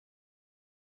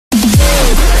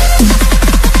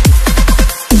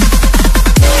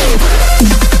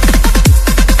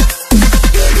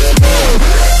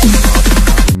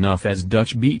off as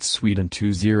Dutch beat Sweden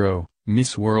 2-0,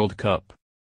 Miss World Cup.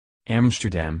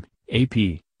 Amsterdam, AP,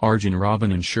 Arjen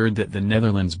Robben ensured that the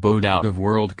Netherlands bowed out of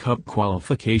World Cup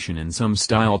qualification in some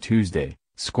style Tuesday,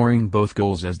 scoring both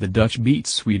goals as the Dutch beat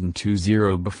Sweden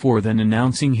 2-0 before then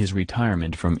announcing his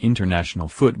retirement from international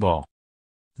football.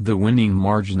 The winning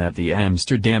margin at the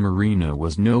Amsterdam Arena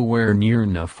was nowhere near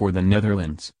enough for the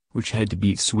Netherlands, which had to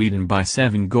beat Sweden by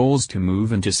 7 goals to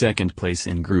move into second place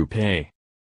in Group A.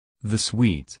 The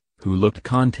Swedes, who looked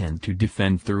content to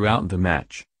defend throughout the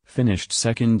match, finished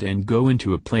second and go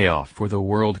into a playoff for the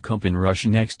World Cup in Russia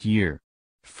next year.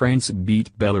 France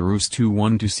beat Belarus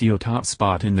 2-1 to seal top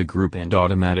spot in the group and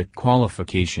automatic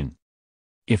qualification.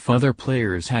 If other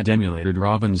players had emulated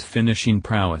Robben's finishing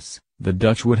prowess, the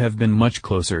Dutch would have been much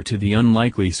closer to the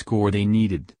unlikely score they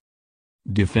needed.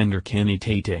 Defender Kenny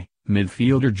Tate,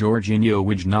 midfielder Jorginho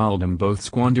Wijnaldum both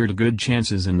squandered good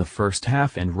chances in the first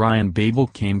half and Ryan Babel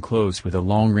came close with a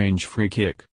long-range free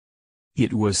kick.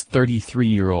 It was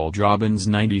 33-year-old Robben's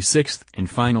 96th and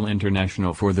final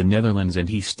international for the Netherlands and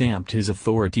he stamped his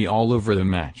authority all over the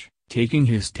match, taking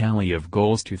his tally of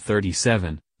goals to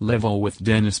 37, level with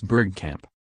Dennis Bergkamp.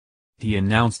 He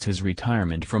announced his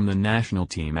retirement from the national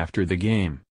team after the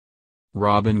game.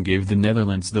 Robben gave the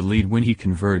Netherlands the lead when he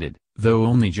converted, though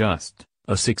only just,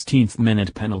 a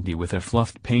 16th-minute penalty with a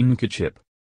fluffed penalty chip.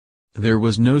 There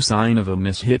was no sign of a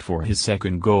miss-hit for his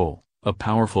second goal, a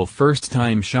powerful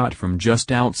first-time shot from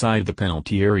just outside the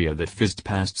penalty area that fizzed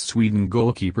past Sweden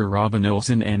goalkeeper Robin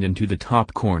Olsen and into the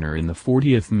top corner in the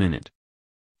 40th minute.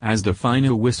 As the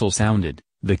final whistle sounded,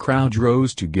 the crowd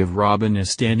rose to give Robben a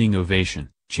standing ovation,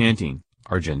 chanting,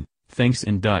 "Arjen, thanks"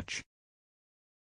 in Dutch.